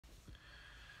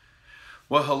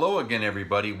Well, hello again,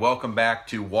 everybody. Welcome back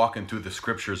to Walking Through the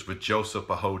Scriptures with Joseph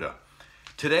Bahoda.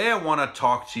 Today, I want to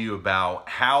talk to you about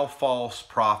how false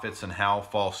prophets and how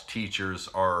false teachers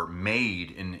are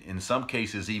made, in some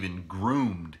cases even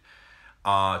groomed,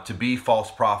 to be false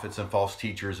prophets and false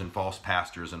teachers and false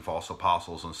pastors and false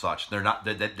apostles and such.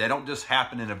 They don't just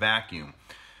happen in a vacuum.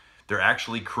 They're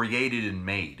actually created and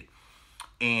made.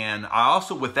 And I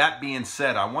also, with that being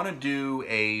said, I want to do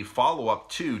a follow-up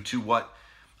to what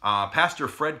Pastor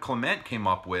Fred Clement came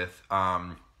up with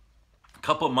a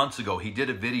couple of months ago. He did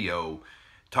a video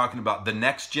talking about the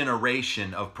next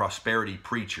generation of prosperity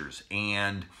preachers.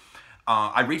 And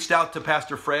I reached out to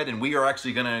Pastor Fred, and we are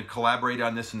actually going to collaborate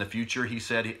on this in the future. He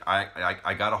said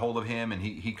I got a hold of him, and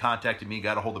he contacted me,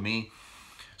 got a hold of me.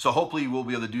 So hopefully we'll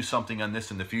be able to do something on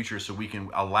this in the future so we can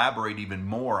elaborate even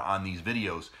more on these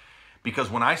videos.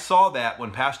 Because when I saw that, when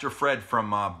Pastor Fred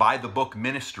from By the Book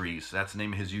Ministries, that's the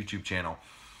name of his YouTube channel,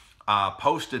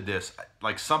 posted this,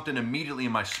 like something immediately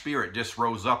in my spirit just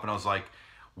rose up, and I was like,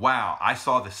 wow, I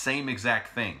saw the same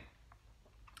exact thing.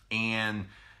 And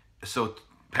so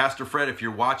Pastor Fred, if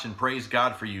you're watching, praise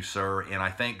God for you, sir, and I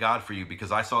thank God for you,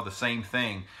 because I saw the same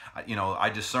thing. I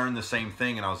discerned the same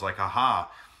thing, and I was like, aha,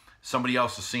 somebody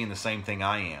else is seeing the same thing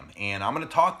I am. And I'm going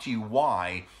to talk to you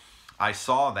why I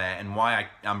saw that and why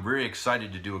I'm very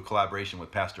excited to do a collaboration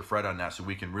with Pastor Fred on that so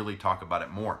we can really talk about it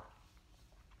more.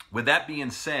 With that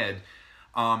being said,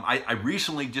 I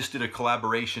recently just did a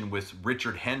collaboration with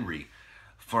Richard Henry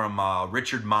from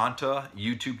Richard Monta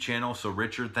YouTube channel. So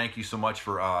Richard, thank you so much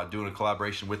for doing a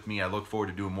collaboration with me. I look forward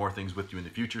to doing more things with you in the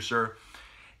future, sir.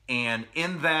 And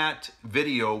in that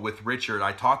video with Richard,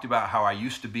 I talked about how I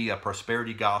used to be a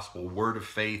prosperity gospel word of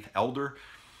faith elder.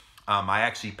 I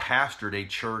actually pastored a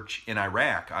church in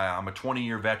Iraq. I'm a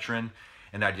 20-year veteran,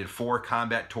 and I did 4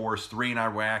 combat tours, 3 in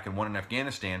Iraq and 1 in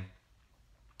Afghanistan.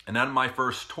 And on my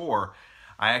first tour,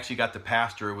 I actually got to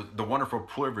pastor. It was the wonderful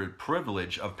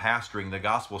privilege of pastoring the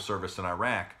gospel service in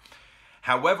Iraq.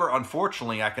 However,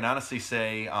 unfortunately, I can honestly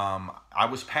say I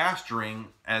was pastoring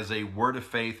as a word of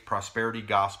faith prosperity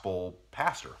gospel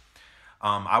pastor.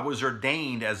 I was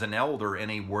ordained as an elder in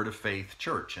a word of faith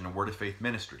church, in a word of faith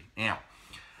ministry. Now,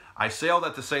 I say all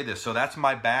that to say this. So that's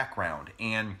my background.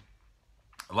 And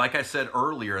like I said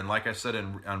earlier, and like I said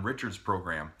on Richard's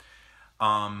program,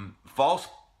 false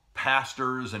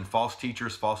pastors and false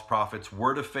teachers, false prophets,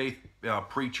 word of faith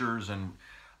preachers, and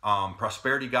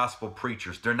prosperity gospel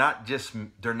preachers, they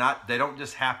don't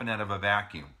just happen out of a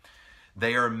vacuum.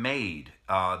 They are made,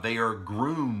 they are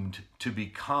groomed to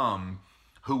become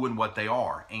who and what they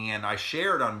are. And I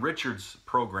shared on Richard's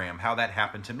program how that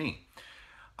happened to me.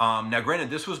 Now, granted,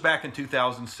 this was back in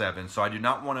 2007, so I do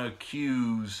not want to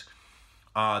accuse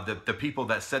the people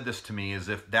that said this to me as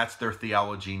if that's their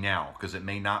theology now, because it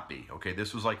may not be. Okay,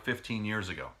 this was like 15 years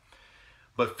ago.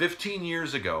 But 15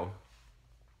 years ago,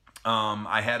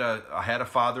 I had a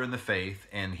father in the faith,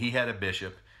 and he had a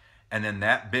bishop, and then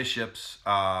that bishop's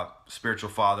spiritual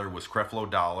father was Creflo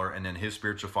Dollar, and then his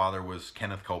spiritual father was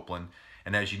Kenneth Copeland.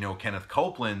 And as you know, Kenneth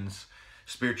Copeland's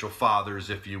spiritual fathers,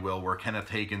 if you will, were Kenneth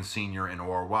Hagin Sr. and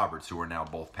Oral Roberts, who are now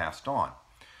both passed on.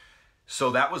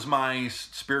 So that was my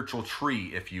spiritual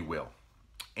tree, if you will.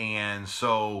 And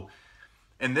so,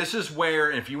 and this is where,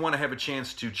 if you want to have a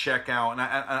chance to check out, and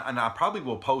I probably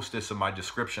will post this in my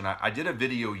description. I did a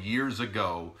video years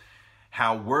ago,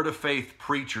 how word of faith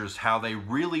preachers, how they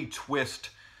really twist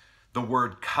the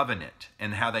word covenant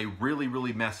and how they really,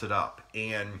 really mess it up.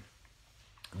 And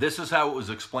this is how it was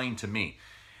explained to me.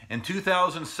 In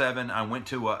 2007, I went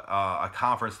to a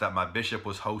conference that my bishop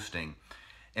was hosting.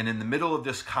 And in the middle of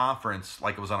this conference,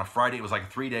 like it was on a Friday, it was like a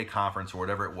 3-day conference or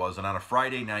whatever it was. And on a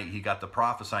Friday night, he got the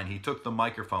prophesying. He took the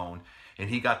microphone and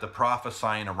he got the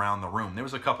prophesying around the room. There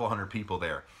was a couple hundred people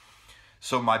there.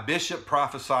 So my bishop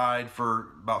prophesied for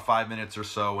about 5 minutes or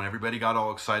so, and everybody got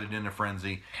all excited in a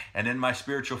frenzy. And then my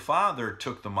spiritual father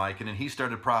took the mic, and then he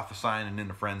started prophesying and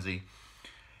in a frenzy.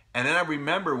 And then I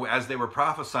remember as they were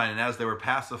prophesying and as they were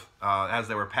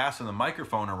passing the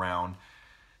microphone around,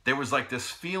 there was like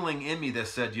this feeling in me that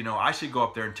said, I should go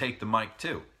up there and take the mic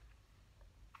too.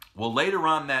 Well, later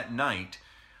on that night,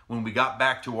 when we got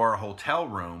back to our hotel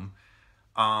room,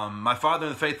 my father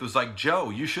in the faith was like, Joe,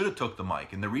 you should have took the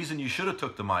mic. And the reason you should have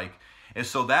took the mic is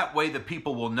so that way the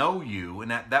people will know you,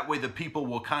 and that way the people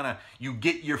will you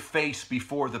get your face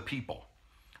before the people.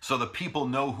 So the people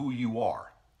know who you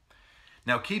are.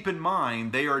 Now, keep in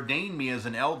mind, they ordained me as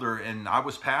an elder, and I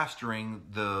was pastoring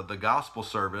the gospel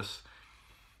service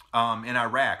in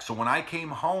Iraq. So when I came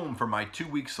home for my 2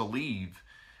 weeks of leave,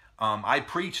 I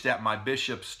preached at my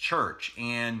bishop's church.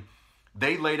 And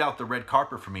they laid out the red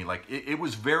carpet for me. Like it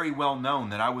was very well known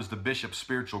that I was the bishop's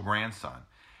spiritual grandson.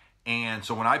 And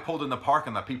so when I pulled in the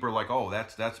parking lot, people were like, "Oh,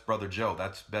 that's Brother Joe.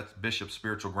 That's Bishop's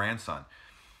spiritual grandson."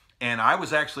 And I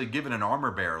was actually given an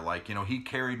armor bearer. Like, he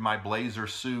carried my blazer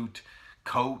suit,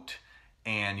 coat,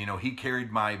 and, he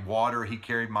carried my water, he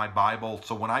carried my Bible.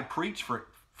 So when I preached for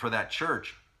that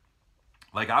church,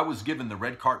 like, I was given the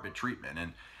red carpet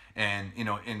treatment. And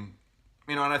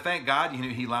I thank God,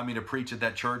 he allowed me to preach at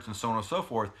that church and so on and so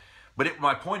forth. But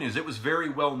my point is, it was very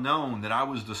well known that I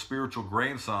was the spiritual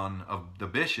grandson of the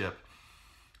bishop.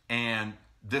 And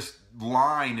this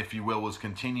line, if you will, was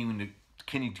continuing to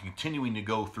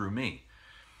go through me.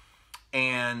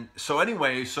 And so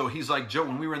anyway, so he's like, Joe,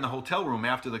 when we were in the hotel room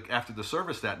after the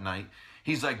service that night,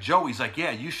 he's like, Joe, he's like,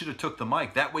 yeah, you should have took the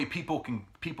mic. That way people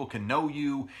can know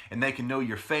you, and they can know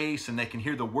your face, and they can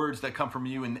hear the words that come from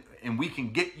you, and we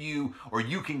can get you, or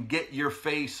you can get your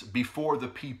face before the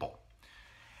people.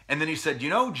 And then he said,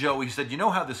 Joe, he said,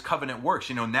 how this covenant works.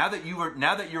 Now that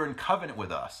you're in covenant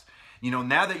with us,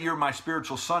 now that you're my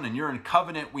spiritual son and you're in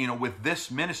covenant, with this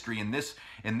ministry and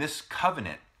this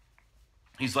covenant,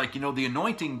 he's like, the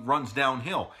anointing runs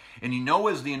downhill. And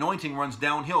as the anointing runs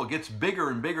downhill, it gets bigger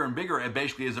and bigger and bigger,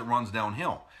 basically, as it runs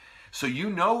downhill. So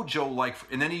Joe,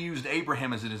 and then he used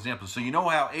Abraham as an example. So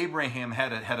how Abraham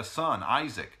had a son,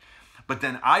 Isaac. But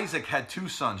then Isaac had two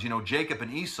sons, Jacob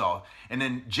and Esau. And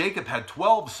then Jacob had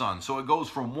 12 sons. So it goes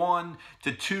from 1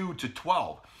 to 2 to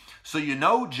 12. So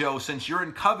Joe, since you're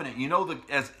in covenant,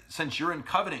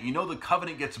 the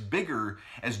covenant gets bigger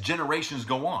as generations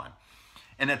go on.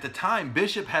 And at the time,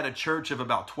 Bishop had a church of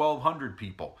about 1,200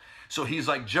 people. So he's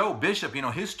like, Joe, Bishop,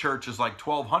 his church is like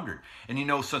 1,200.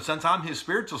 And so since I'm his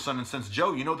spiritual son, and since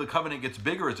Joe, the covenant gets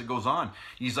bigger as it goes on,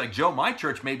 he's like, Joe, my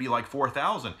church may be like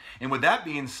 4,000. And with that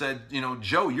being said,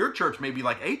 Joe, your church may be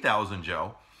like 8,000,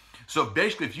 Joe. So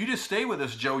basically, if you just stay with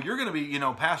us, Joe, you're going to be,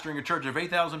 pastoring a church of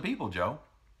 8,000 people, Joe.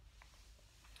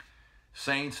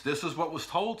 Saints, this is what was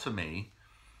told to me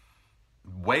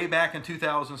way back in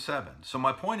 2007. So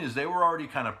my point is, they were already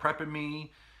kind of prepping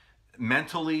me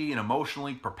mentally and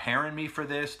emotionally, preparing me for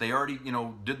this. They already,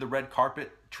 did the red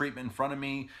carpet treatment in front of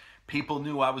me. People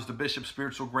knew I was the bishop's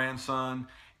spiritual grandson.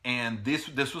 And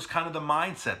this was kind of the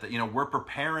mindset that, we're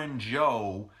preparing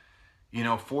Joe,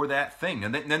 for that thing.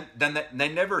 And then they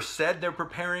never said they're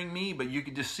preparing me, but you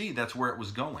could just see that's where it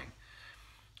was going.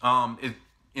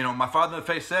 My father in the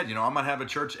faith said, I'm going to have a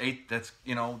church that's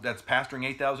pastoring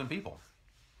 8,000 people.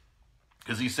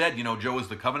 Because he said, Joe, as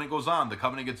the covenant goes on, the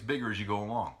covenant gets bigger as you go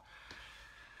along.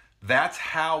 That's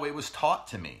how it was taught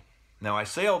to me. Now, I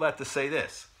say all that to say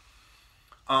this.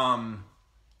 And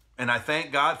I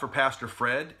thank God for Pastor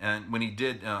Fred. And when he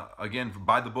did, again,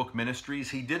 by the book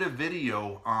Ministries, he did a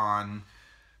video on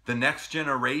the next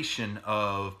generation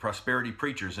of prosperity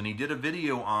preachers. And he did a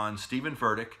video on Stephen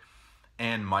Furtick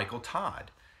and Michael Todd.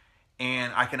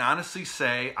 And I can honestly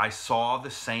say I saw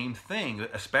the same thing,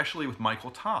 especially with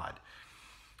Michael Todd.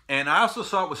 And I also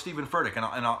saw it with Stephen Furtick, and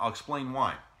I'll explain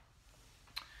why.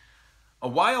 A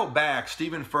while back,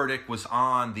 Stephen Furtick was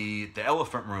on the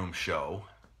Elephant Room show,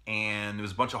 and there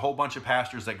was a whole bunch of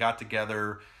pastors that got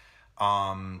together.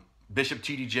 Bishop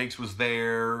T.D. Jakes was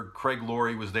there, Craig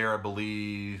Laurie was there, I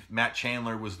believe, Matt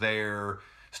Chandler was there,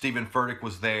 Stephen Furtick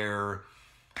was there.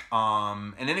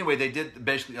 And anyway, they did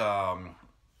basically, God,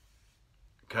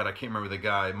 I can't remember the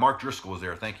guy. Mark Driscoll was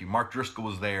there. Thank you. Mark Driscoll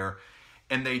was there.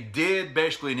 And they did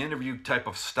basically an interview type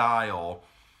of style.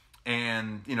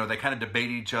 And, they kind of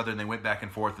debated each other, and they went back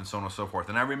and forth and so on and so forth.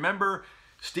 And I remember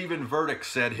Stephen Furtick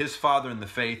said his father in the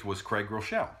faith was Craig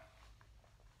Groeschel.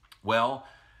 Well,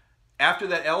 after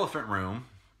that Elephant Room,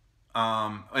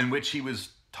 in which he was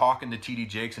talking to T.D.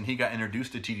 Jakes, and he got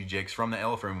introduced to T.D. Jakes from the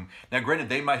Elephant Room. Now, granted,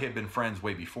 they might have been friends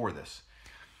way before this.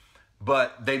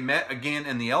 But they met again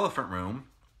in the Elephant Room.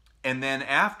 And then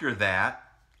after that,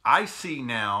 I see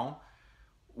now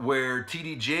where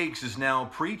T.D. Jakes is now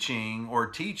preaching or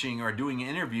teaching or doing an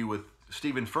interview with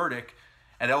Stephen Furtick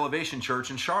at Elevation Church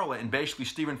in Charlotte. And basically,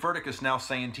 Stephen Furtick is now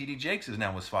saying T.D. Jakes is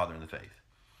now his father in the faith.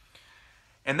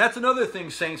 And that's another thing,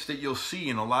 saints, that you'll see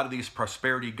in a lot of these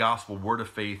prosperity gospel word of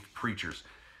faith preachers.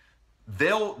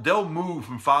 They'll move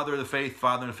from father in the faith,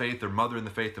 or mother in the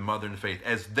faith to mother in the faith.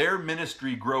 As their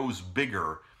ministry grows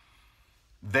bigger,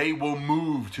 they will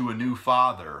move to a new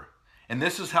father. And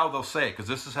this is how they'll say it, because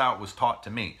this is how it was taught to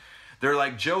me. They're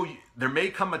like, Joe, there may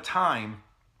come a time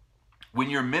when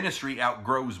your ministry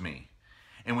outgrows me.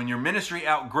 And when your ministry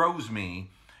outgrows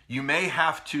me, you may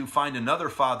have to find another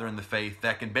father in the faith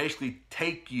that can basically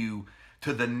take you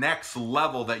to the next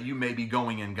level that you may be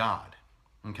going in God.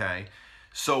 Okay?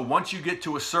 So once you get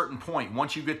to a certain point,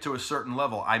 once you get to a certain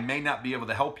level, I may not be able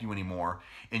to help you anymore.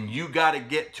 And you got to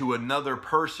get to another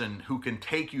person who can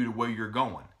take you to where you're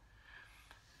going.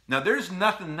 Now, there's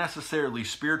nothing necessarily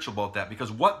spiritual about that, because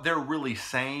what they're really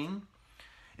saying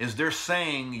is they're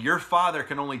saying your father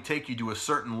can only take you to a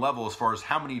certain level as far as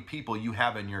how many people you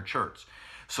have in your church.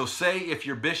 So say if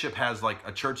your bishop has like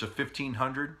a church of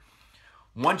 1,500,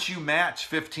 once you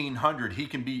match 1,500, he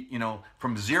can be,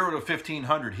 from 0 to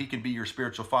 1,500, he can be your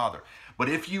spiritual father. But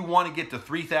if you want to get to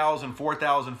 3,000,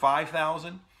 4,000,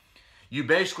 5,000, you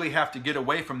basically have to get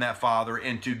away from that father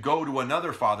and to go to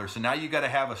another father. So now you got to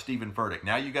have a Stephen Furtick.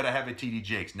 Now you got to have a T.D.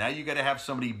 Jakes. Now you got to have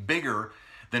somebody bigger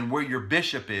than where your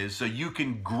bishop is so you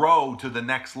can grow to the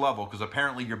next level, because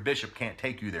apparently your bishop can't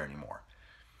take you there anymore.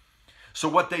 So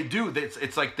what they do,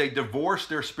 it's like they divorce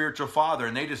their spiritual father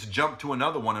and they just jump to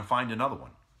another one and find another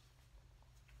one.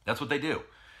 That's what they do.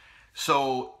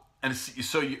 So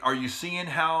are you seeing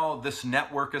how this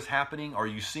network is happening? Are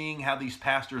you seeing how these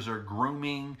pastors are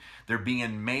grooming? They're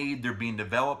being made, they're being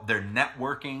developed, they're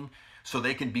networking so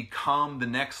they can become the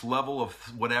next level of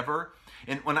whatever.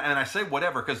 And I say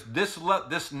whatever, because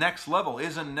this next level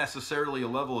isn't necessarily a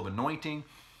level of anointing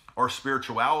or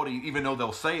spirituality, even though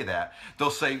they'll say that. They'll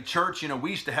say, church,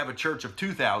 we used to have a church of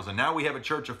 2,000. Now we have a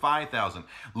church of 5,000.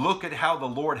 Look at how the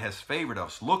Lord has favored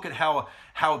us. Look at how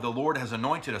the Lord has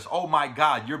anointed us. Oh my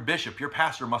God, your bishop, your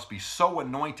pastor must be so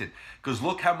anointed, because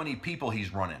look how many people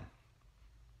he's running.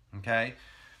 Okay?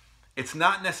 It's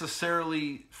not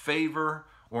necessarily favor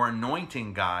or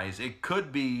anointing, guys. It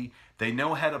could be they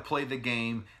know how to play the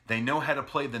game. They know how to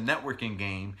play the networking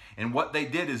game. And what they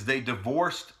did is they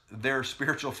divorced their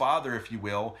spiritual father, if you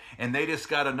will, and they just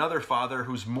got another father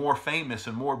who's more famous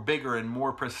and more bigger and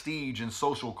more prestige and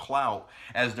social clout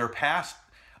as their past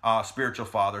spiritual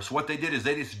father. So what they did is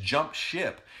they just jumped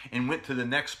ship and went to the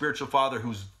next spiritual father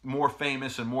who's more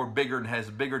famous and more bigger and has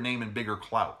a bigger name and bigger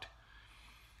clout.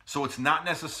 So it's not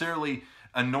necessarily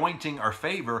anointing or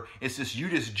favor. It's just you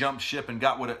just jumped ship and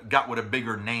got with a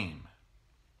bigger name.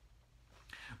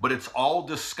 But it's all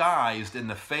disguised in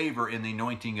the favor and the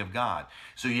anointing of God.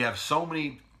 So you have so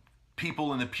many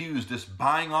people in the pews just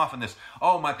buying off on this.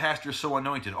 Oh, my pastor is so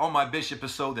anointed. Oh, my bishop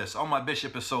is so this. Oh, my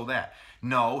bishop is so that.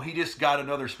 No, he just got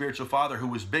another spiritual father who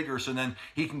was bigger, so then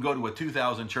he can go to a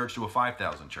 2,000 church to a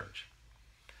 5,000 church.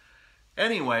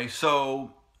 Anyway,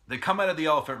 so they come out of the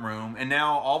elephant room, and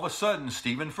now all of a sudden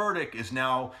Stephen Furtick is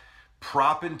now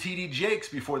propping T.D. Jakes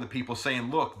before the people,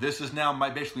 saying, look, this is now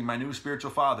basically my new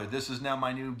spiritual father. This is now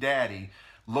my new daddy.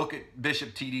 Look at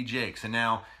Bishop T.D. Jakes. And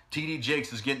now T.D.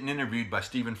 Jakes is getting interviewed by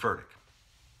Stephen Furtick.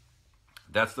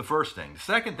 That's the first thing. The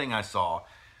second thing I saw,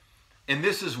 and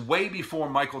this is way before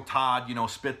Michael Todd,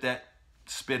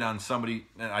 spit on somebody,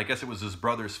 I guess it was his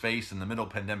brother's face in the middle of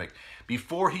the pandemic.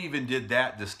 Before he even did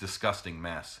that, this disgusting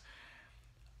mess,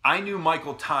 I knew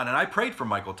Michael Todd, and I prayed for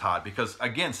Michael Todd because,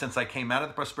 again, since I came out of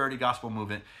the prosperity gospel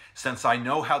movement, since I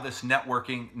know how this network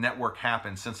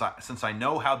happens, since I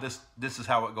know how this is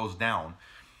how it goes down,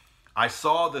 I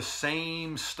saw the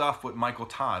same stuff with Michael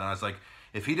Todd, and I was like,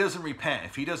 if he doesn't repent,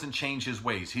 if he doesn't change his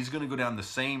ways, he's going to go down the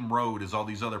same road as all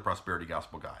these other prosperity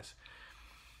gospel guys.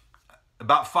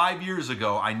 About 5 years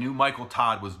ago, I knew Michael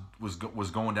Todd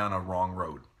was going down a wrong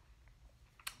road.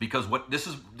 Because this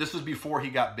is before he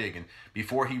got big and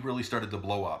before he really started to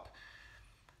blow up.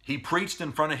 He preached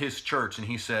in front of his church, and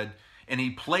he said, and he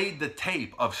played the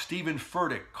tape of Stephen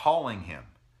Furtick calling him.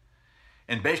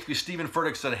 And basically Stephen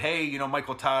Furtick said, hey,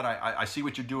 Michael Todd, I see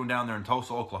what you're doing down there in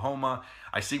Tulsa, Oklahoma.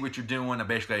 I see what you're doing.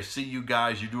 I see you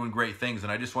guys, you're doing great things.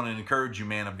 And I just want to encourage you,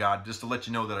 man of God, just to let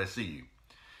you know that I see you.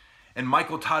 And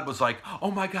Michael Todd was like,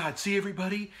 oh my God, see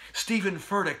everybody? Stephen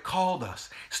Furtick called us.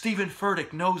 Stephen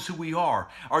Furtick knows who we are.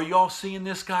 Are you all seeing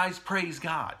this, guys? Praise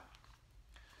God.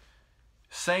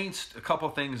 Saints, a couple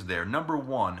things there. Number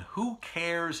one, who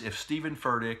cares if Stephen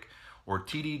Furtick or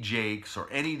T.D. Jakes or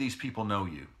any of these people know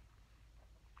you?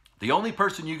 The only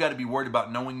person you got to be worried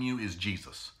about knowing you is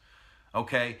Jesus.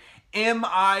 Okay? Am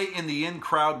I in the in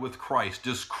crowd with Christ?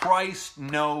 Does Christ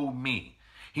know me?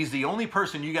 He's the only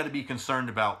person you got to be concerned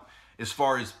about as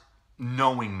far as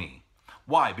knowing me.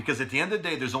 Why? Because at the end of the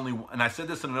day, there's only, and I said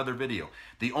this in another video,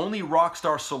 the only rock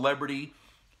star celebrity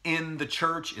in the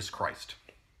church is Christ.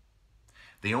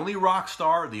 The only rock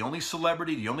star, the only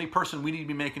celebrity, the only person we need to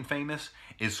be making famous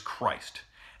is Christ.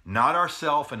 Not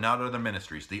ourselves and not other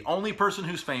ministries. The only person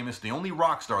who's famous, the only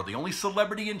rock star, the only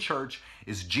celebrity in church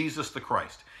is Jesus the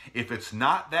Christ. If it's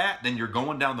not that, then you're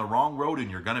going down the wrong road and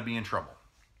you're going to be in trouble.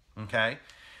 Okay?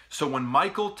 So when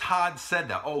Michael Todd said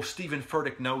that, oh, Stephen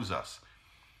Furtick knows us,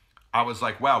 I was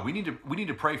like, wow, we need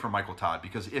to pray for Michael Todd,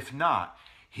 because if not,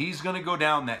 he's going to go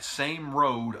down that same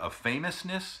road of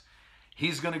famousness.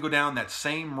 He's going to go down that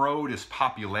same road as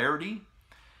popularity.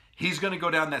 He's going to go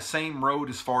down that same road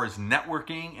as far as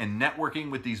networking and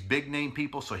networking with these big name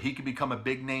people so he can become a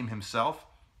big name himself.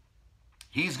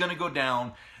 He's going to go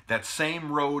down that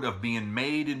same road of being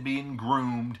made and being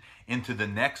groomed into the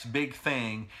next big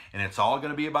thing, and it's all going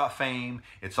to be about fame.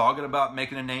 It's all going to be about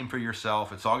making a name for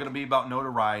yourself. It's all going to be about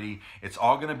notoriety. It's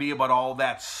all going to be about all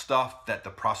that stuff that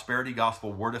the prosperity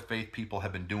gospel word of faith people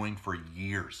have been doing for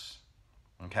years.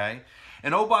 Okay?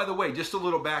 And oh, by the way, just a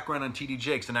little background on T.D.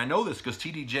 Jakes, and I know this because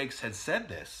T.D. Jakes had said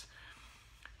this.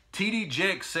 T.D.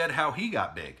 Jakes said how he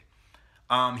got big.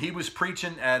 He was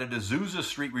preaching at a Azusa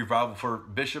Street revival for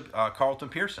Bishop Carlton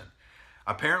Pearson.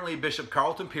 Apparently, Bishop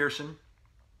Carlton Pearson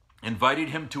invited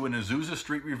him to an Azusa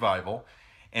Street revival,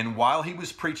 and while he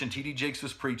was preaching, T.D. Jakes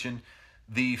was preaching,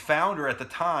 the founder at the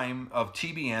time of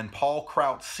TBN, Paul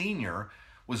Kraut Sr.,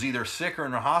 was either sick or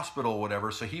in a hospital or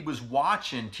whatever, so he was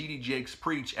watching T.D. Jakes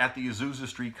preach at the Azusa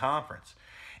Street conference.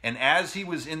 And as he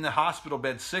was in the hospital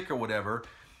bed sick or whatever,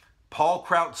 Paul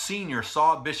Kraut Sr.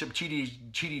 saw Bishop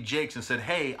T.D. Jakes and said,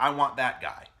 "Hey, I want that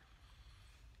guy."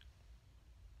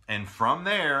 And from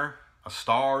there, a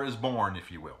star is born,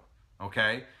 if you will.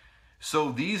 Okay?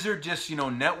 So these are just,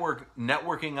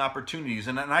 networking opportunities.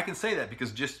 And I can say that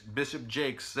because just Bishop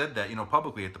Jakes said that,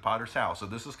 publicly at the Potter's house. So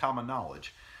this is common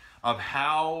knowledge of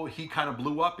how he kind of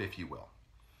blew up, if you will.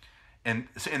 And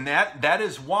that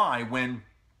is why when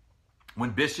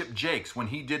Bishop Jakes, when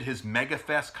he did his Mega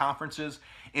Fest conferences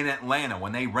in Atlanta,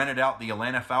 when they rented out the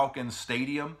Atlanta Falcons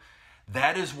stadium,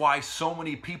 that is why so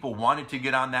many people wanted to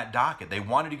get on that docket. They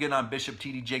wanted to get on Bishop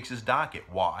T.D. Jakes' docket.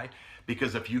 Why?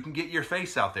 Because if you can get your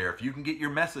face out there, if you can get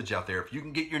your message out there, if you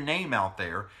can get your name out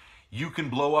there, you can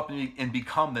blow up and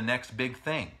become the next big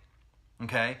thing.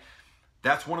 Okay?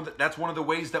 That's one of the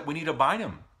ways that Juanita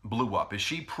Bynum blew up, is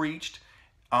she preached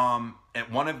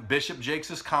at one of Bishop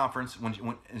Jakes' conference,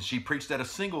 when she preached at a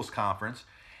singles conference,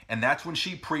 and that's when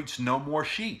she preached No More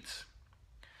Sheets.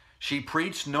 She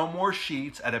preached No More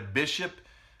Sheets at a Bishop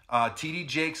T.D.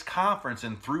 Jakes conference,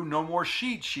 and through No More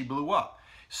Sheets, she blew up.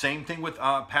 Same thing with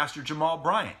Pastor Jamal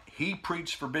Bryant. He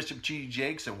preached for Bishop T.D.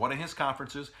 Jakes at one of his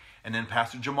conferences, and then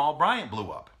Pastor Jamal Bryant blew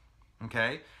up.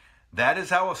 Okay? That is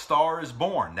how a star is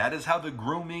born. That is how the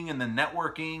grooming and the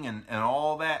networking and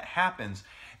all that happens.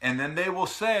 And then they will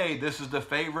say, this is the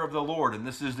favor of the Lord, and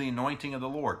this is the anointing of the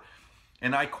Lord.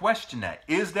 And I question that.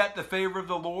 Is that the favor of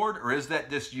the Lord, or is that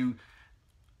just you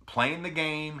playing the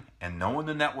game and knowing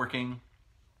the networking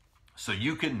so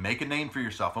you can make a name for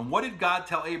yourself? And what did God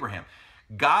tell Abraham?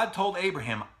 God told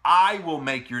Abraham, "I will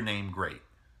make your name great."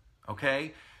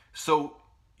 Okay? So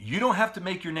you don't have to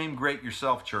make your name great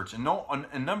yourself, church. And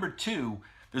number two,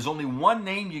 there's only one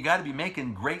name you got to be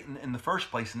making great in the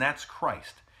first place, and that's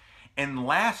Christ. And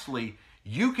lastly,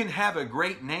 you can have a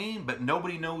great name, but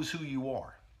nobody knows who you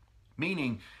are.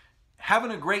 Meaning,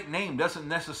 having a great name doesn't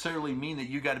necessarily mean that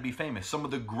you got to be famous. Some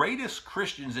of the greatest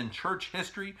Christians in church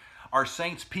history are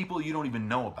saints, people you don't even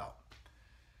know about.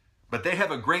 But they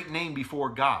have a great name before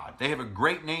God. They have a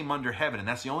great name under heaven, and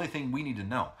that's the only thing we need to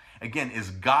know. Again, is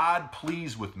God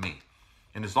pleased with me?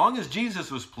 And as long as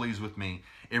Jesus was pleased with me,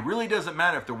 it really doesn't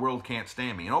matter if the world can't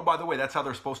stand me. And oh, by the way, that's how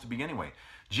they're supposed to be anyway.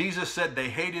 Jesus said they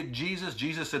hated Jesus.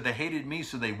 Jesus said they hated me,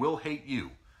 so they will hate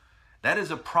you. That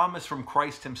is a promise from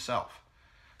Christ himself.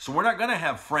 So we're not going to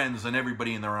have friends and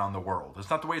everybody around the world. That's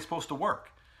not the way it's supposed to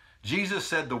work. Jesus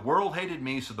said the world hated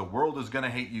me, so the world is going to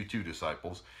hate you too,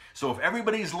 disciples. So if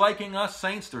everybody's liking us,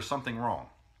 saints, there's something wrong.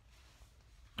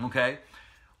 Okay?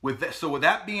 With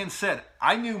that being said,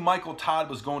 I knew Michael Todd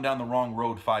was going down the wrong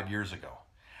road 5 years ago.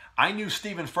 I knew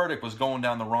Stephen Furtick was going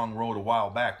down the wrong road a while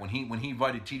back when he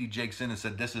invited T.D. Jakes in and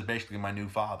said, "This is basically my new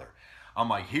father." I'm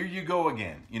like, here you go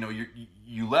again.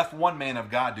 You left one man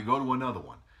of God to go to another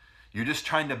one. You're just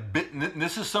trying to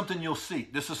this is something you'll see.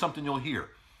 This is something you'll hear.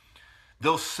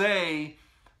 They'll say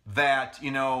that,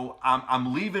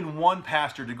 I'm leaving one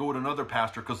pastor to go to another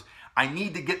pastor because I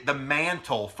need to get the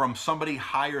mantle from somebody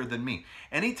higher than me.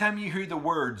 Anytime you hear the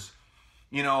words,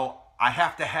 I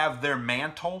have to have their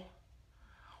mantle,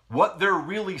 what they're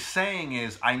really saying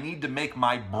is, I need to make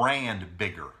my brand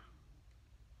bigger.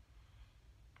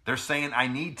 They're saying, I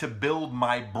need to build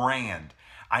my brand.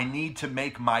 I need to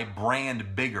make my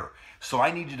brand bigger. So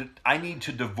I need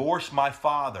to divorce my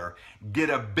father, get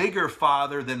a bigger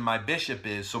father than my bishop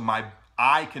is, so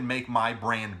I can make my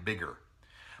brand bigger.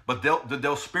 But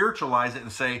they'll spiritualize it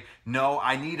and say, no,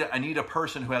 I need a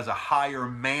person who has a higher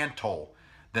mantle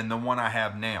than the one I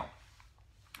have now.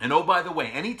 And oh, by the way,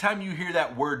 anytime you hear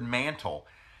that word mantle,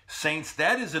 saints,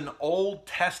 that is an Old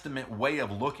Testament way of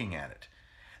looking at it.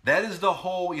 That is the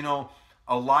whole,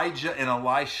 Elijah and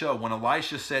Elisha, when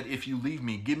Elisha said, if you leave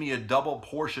me, give me a double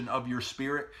portion of your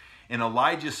spirit. And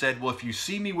Elijah said, well, if you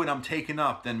see me when I'm taken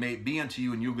up, then may it be unto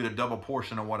you, and you'll get a double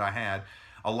portion of what I had.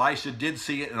 Elisha did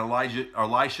see it, and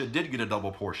Elisha did get a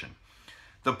double portion.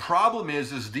 The problem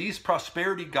is these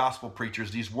prosperity gospel preachers,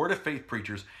 these word of faith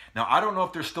preachers, now I don't know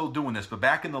if they're still doing this, but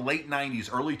back in the late 90s,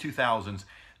 early 2000s,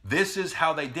 this is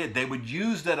how they did. They would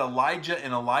use that Elijah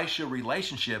and Elisha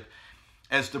relationship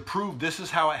as to prove this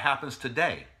is how it happens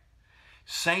today.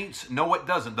 Saints, no, it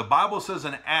doesn't. The Bible says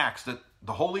in Acts that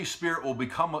the Holy Spirit will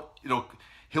become,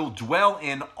 he'll dwell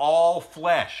in all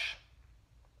flesh.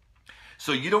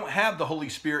 So you don't have the Holy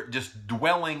Spirit just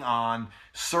dwelling on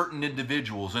certain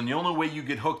individuals. And the only way you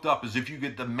get hooked up is if you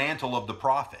get the mantle of the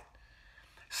prophet.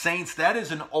 Saints, that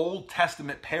is an Old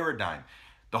Testament paradigm.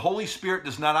 The Holy Spirit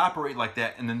does not operate like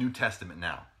that in the New Testament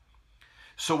now.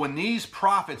 So when these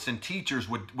prophets and teachers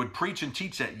would preach and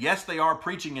teach that, yes, they are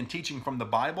preaching and teaching from the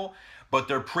Bible, but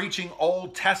they're preaching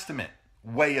Old Testament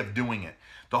way of doing it.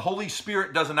 The Holy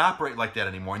Spirit doesn't operate like that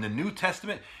anymore. In the New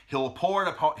Testament, he'll pour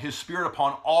his Spirit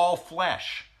upon all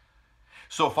flesh.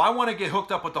 So if I want to get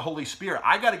hooked up with the Holy Spirit,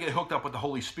 I got to get hooked up with the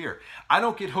Holy Spirit. I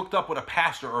don't get hooked up with a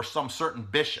pastor or some certain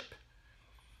bishop.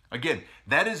 Again,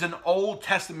 that is an Old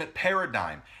Testament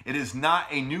paradigm. It is not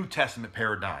a New Testament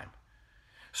paradigm.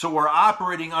 So we're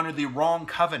operating under the wrong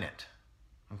covenant.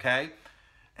 Okay?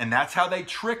 And that's how they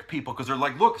trick people, because they're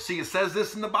like, look, see, it says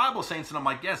this in the Bible, saints. And I'm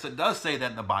like, yes, it does say that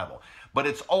in the Bible. But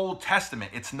it's Old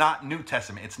Testament. It's not New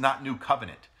Testament. It's not New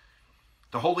Covenant.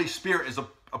 The Holy Spirit is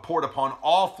poured upon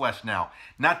all flesh now,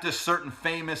 not just certain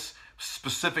famous,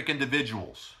 specific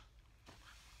individuals.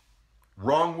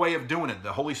 Wrong way of doing it.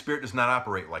 The Holy Spirit does not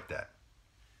operate like that.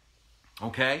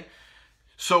 Okay?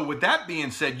 So with that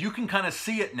being said, you can kind of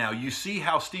see it now. You see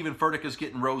how Stephen Furtick is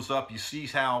getting rose up. You see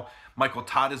how Michael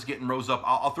Todd is getting rose up.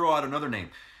 I'll throw out another name.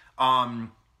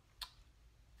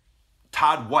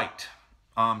 Todd White.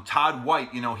 Todd White,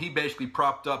 he basically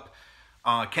propped up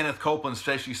Kenneth Copeland,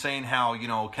 especially saying how,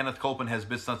 Kenneth Copeland has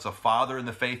been such a father in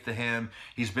the faith to him.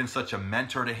 He's been such a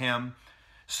mentor to him.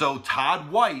 So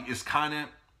Todd White is kind of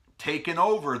taking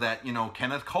over that,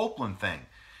 Kenneth Copeland thing.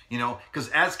 Because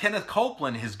as Kenneth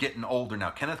Copeland is getting older now,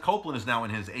 Kenneth Copeland is now in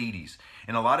his 80s.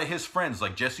 And a lot of his friends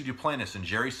like Jesse Duplantis and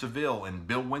Jerry Saville and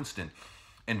Bill Winston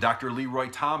and Dr. Leroy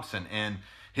Thompson and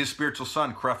his spiritual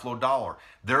son, Creflo Dollar,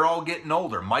 they're all getting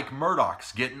older. Mike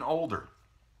Murdoch's getting older.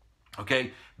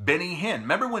 Okay, Benny Hinn.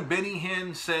 Remember when Benny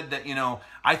Hinn said that,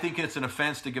 I think it's an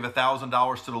offense to give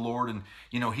 $1,000 to the Lord, and,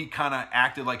 he kind of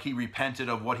acted like he repented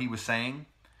of what he was saying?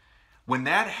 When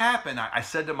that happened, I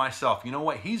said to myself, you know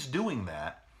what? He's doing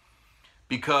that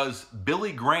because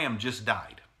Billy Graham just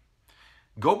died.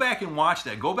 Go back and watch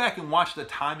that. Go back and watch the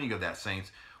timing of that,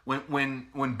 saints.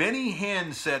 When Benny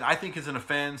Hinn said, I think it's an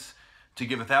offense to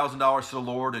give $1,000 to the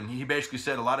Lord, and he basically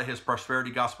said a lot of his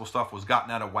prosperity gospel stuff was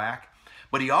gotten out of whack.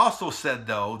 But he also said,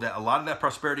 though, that a lot of that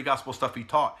prosperity gospel stuff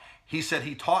he said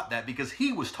he taught that because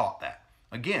he was taught that.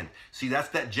 Again, see, that's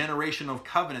that generational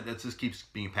covenant that just keeps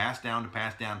being passed down to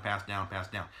passed down, passed down,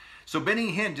 passed down. So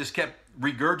Benny Hinn just kept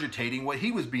regurgitating what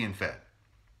he was being fed.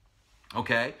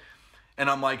 Okay? And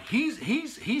I'm like, he's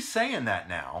saying that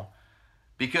now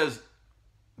because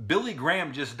Billy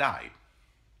Graham just died.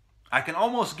 I can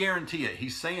almost guarantee it.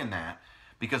 He's saying that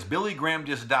because Billy Graham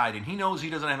just died and he knows he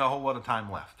doesn't have a whole lot of time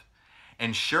left.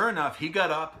 And sure enough, he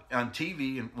got up on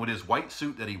TV and with his white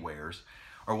suit that he wears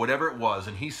or whatever it was,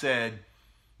 and he said,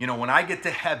 when I get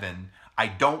to heaven, I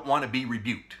don't want to be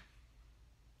rebuked.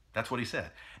 That's what he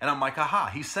said. And I'm like, aha,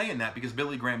 he's saying that because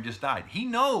Billy Graham just died. He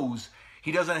knows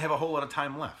he doesn't have a whole lot of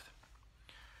time left.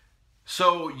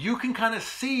 So you can kind of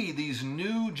see these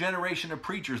new generation of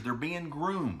preachers, they're being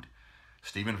groomed.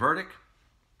 Stephen Furtick,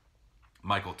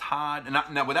 Michael Todd. And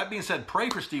now with that being said, pray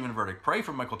for Stephen Furtick, pray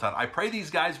for Michael Todd. I pray these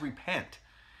guys repent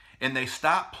and they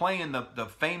stop playing the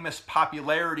famous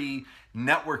popularity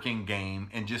networking game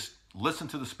and just listen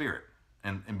to the Spirit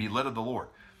and be led of the Lord.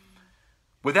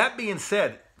 With that being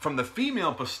said, from the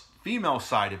female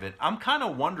side of it, I'm kind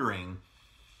of wondering,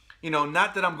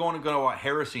 not that I'm going to go out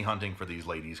heresy hunting for these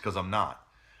ladies, because I'm not.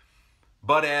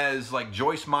 But as like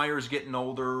Joyce Meyer's getting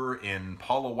older and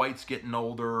Paula White's getting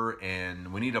older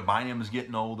and Juanita Bynum's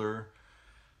getting older,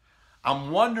 I'm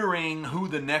wondering who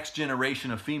the next generation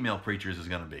of female preachers is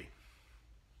going to be.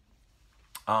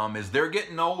 As they're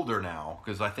getting older now,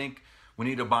 because I think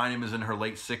Juanita Bynum is in her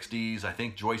late 60s. I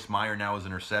think Joyce Meyer now is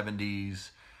in her 70s.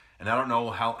 And I don't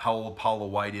know how old Paula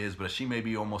White is, but she may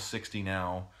be almost 60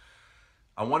 now.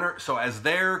 I wonder, so as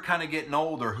they're kind of getting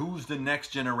older, who's the next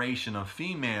generation of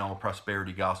female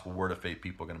prosperity gospel word of faith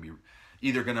people going to be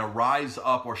either going to rise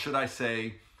up, or should I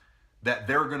say that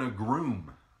they're going to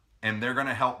groom And they're going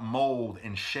to help mold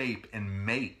and shape and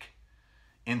make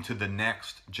into the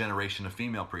next generation of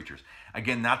female preachers.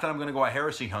 Again, not that I'm going to go out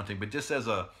heresy hunting, but just as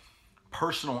a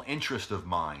personal interest of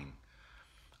mine,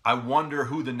 I wonder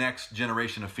who the next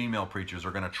generation of female preachers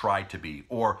are going to try to be,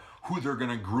 or who they're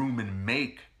going to groom and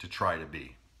make to try to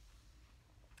be.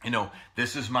 You know,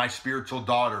 this is my spiritual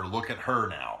daughter, look at her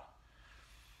now.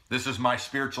 This is my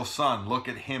spiritual son, look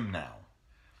at him now.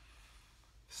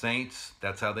 Saints,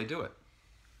 that's how they do it.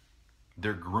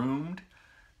 They're groomed,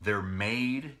 they're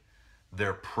made,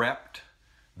 they're prepped,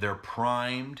 they're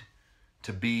primed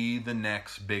to be the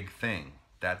next big thing.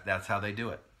 That's how they do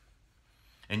it.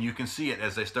 And you can see it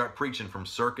as they start preaching from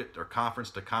circuit or conference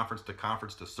to conference to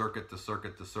conference to circuit to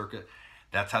circuit to circuit.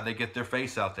 That's how they get their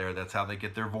face out there. That's how they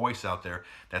get their voice out there.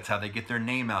 That's how they get their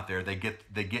name out there. They get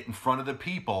in front of the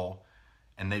people,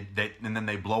 and then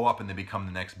they blow up and they become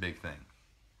the next big thing.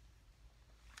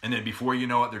 And then before you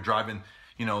know it, they're driving,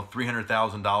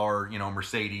 $300,000,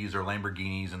 Mercedes or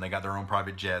Lamborghinis, and they got their own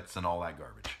private jets and all that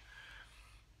garbage.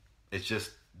 It's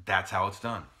just, that's how it's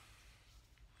done.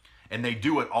 And they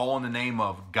do it all in the name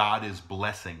of God is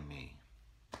blessing me.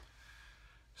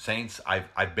 Saints,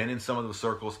 I've been in some of those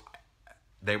circles.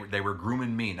 They were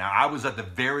grooming me. Now, I was at the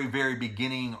very, very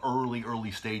beginning,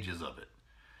 early stages of it.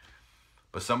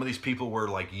 But some of these people were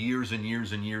like years and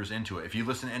years and years into it. If you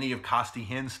listen to any of Costi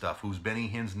Hinn's stuff, who's Benny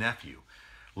Hinn's nephew,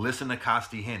 listen to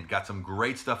Costi Hinn. Got some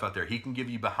great stuff out there. He can give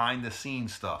you behind the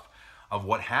scenes stuff of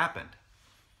what happened.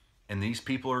 And these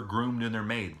people are groomed and they're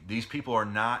made. These people are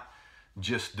not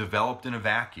just developed in a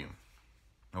vacuum.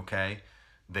 Okay?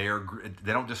 They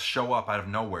don't just show up out of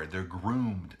nowhere. They're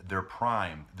groomed, they're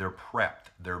primed, they're prepped,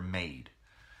 they're made.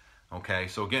 Okay?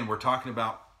 So again, we're talking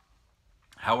about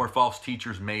how are false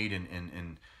teachers made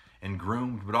and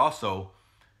groomed, but also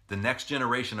the next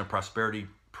generation of prosperity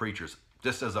preachers.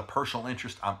 Just as a personal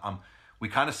interest, we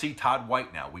kind of see Todd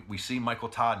White now. We see Michael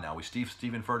Todd now. We see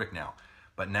Stephen Furtick now.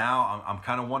 But now I'm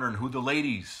kind of wondering who the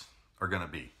ladies are going to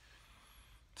be.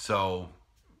 So,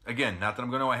 again, not that I'm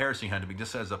going to a heresy hunt, but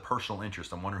just as a personal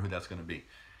interest, I'm wondering who that's going to be.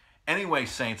 Anyway,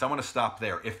 saints, I want to stop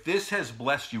there. If this has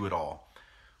blessed you at all,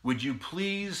 would you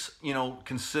please,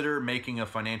 consider making a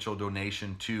financial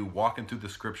donation to Walking Through the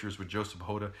Scriptures with Joseph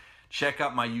Pahota? Check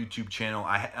out my YouTube channel.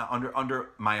 Under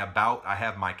my About, I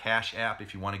have my Cash App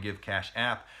if you want to give Cash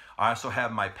App. I also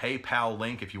have my PayPal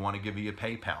link if you want to give me a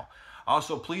PayPal.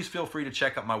 Also, please feel free to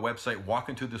check out my website,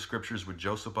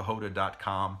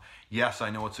 walkingthroughthescriptureswithjosephpahota.com. Yes, I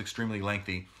know it's extremely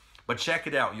lengthy, but check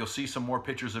it out. You'll see some more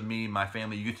pictures of me, my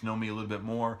family. You get to know me a little bit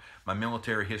more, my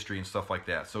military history and stuff like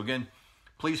that. So again,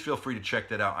 please feel free to check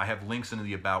that out. I have links into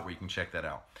the About where you can check that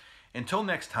out. Until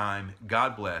next time,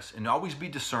 God bless. And always be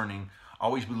discerning.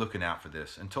 Always be looking out for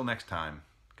this. Until next time,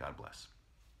 God bless.